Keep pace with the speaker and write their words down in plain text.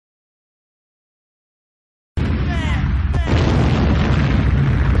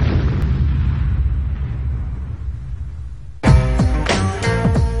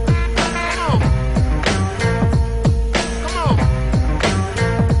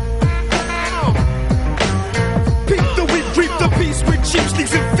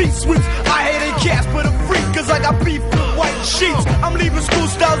sheets. I'm leaving school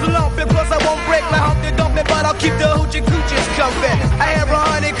styles alone because I won't break my Humpty Dumpty, but I'll keep the hoochie coochies comfy. I have a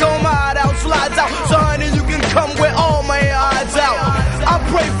honeycomb hideout, slides out, so honey you can come with all my odds out. I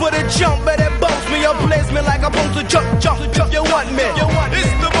pray for the jump, but it bumps me or plays me like I'm supposed to jump. You want me?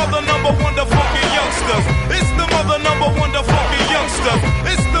 It's the mother number one, the funky youngsters. It's the mother number one, the funky youngsters.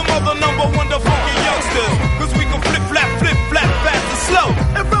 It's the mother number one, the funky youngsters. Cause we can flip, flap, fast and slow.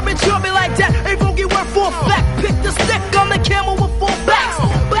 And from it me like that, a funky word for a fact. Pick the stick on the camel with 4 backs.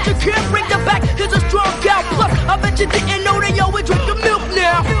 But you can't break the back, here's a strong cow. Plus, I bet you didn't know they always drink the milk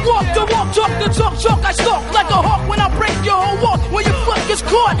now. Walk the walk, talk the talk, I stalk like a hawk when I break your whole walk. When your foot gets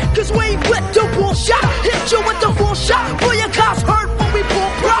caught, cause we ain't with the bull shot. Hit you with the full shot, boy your cops hurt when we pull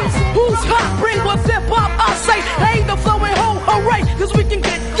props. Who's hot, bring what's hip-hop, I say. Hey, the flowing ho, hooray, cause we can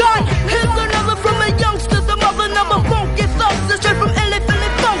get done. Here's another from the youngsters, the mother number funky thugs, straight from Philly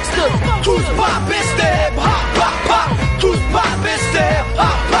funksters. Who's pop, it's the hip-hop, pop, pop. Who's pop, it's the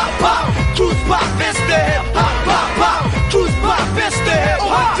hip-hop, pop, pop. Who's pop, it's the hip-hop, pop, pop. Who's pop, it's the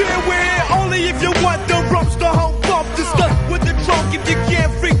hip-hop. Dear, we're here only if you want the rumps, the whole bump. Discuss with the trunk if you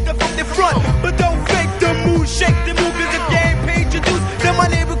can't freak the from the front. But don't fake the move, shake the move, cause if you ain't paid your dues, then my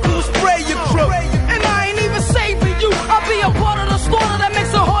neighbor cool spray your crew. And I ain't even saving you, I'll be a part of the slaughter that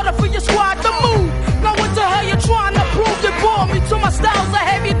makes it harder for your squad to move. Now what the hell you trying to prove? You bore me to my styles, I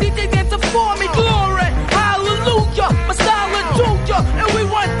have you DJ dance for me. Glory, hallelujah, my style will do ya, and we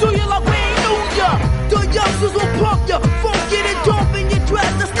won't do you like we ain't knew ya. The youngsters will pump ya, funky and dumping your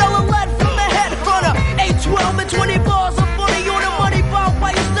dress, the stellar lead from the headhunter. 812 and 20 bars, I'm funny on the money bar,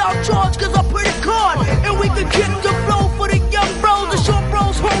 why you style charge, cause I'm pretty card. And we can kick the flow for the young bros, the short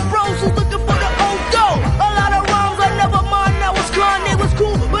bros, home bros, who's looking for the old dough. A lot of rhymes, I never mind, now it's gone, they was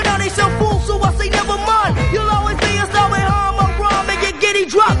cool, but now they so fool, so I say never mind. You'll always be a star with harm, a rhyme, and you get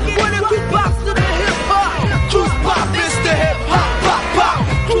drop when it quick pops to the hip hop. Who's pop, it's the hip hop, pop, pop.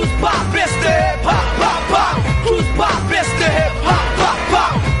 Who's pop, it's the hip hop, pop, pop. Who's pop, it's the hip hop, pop,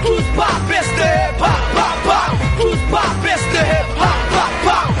 pop. Who's pop, it's the hip hop, pop, pop. Who's pop, it's the hip hop, pop,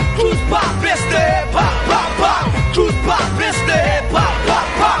 pop. Who's pop, it's the hip hop, pop, pop. Who's pop, it's the hip hop, pop,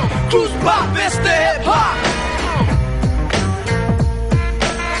 pop. Who's pop, it's the hip hop.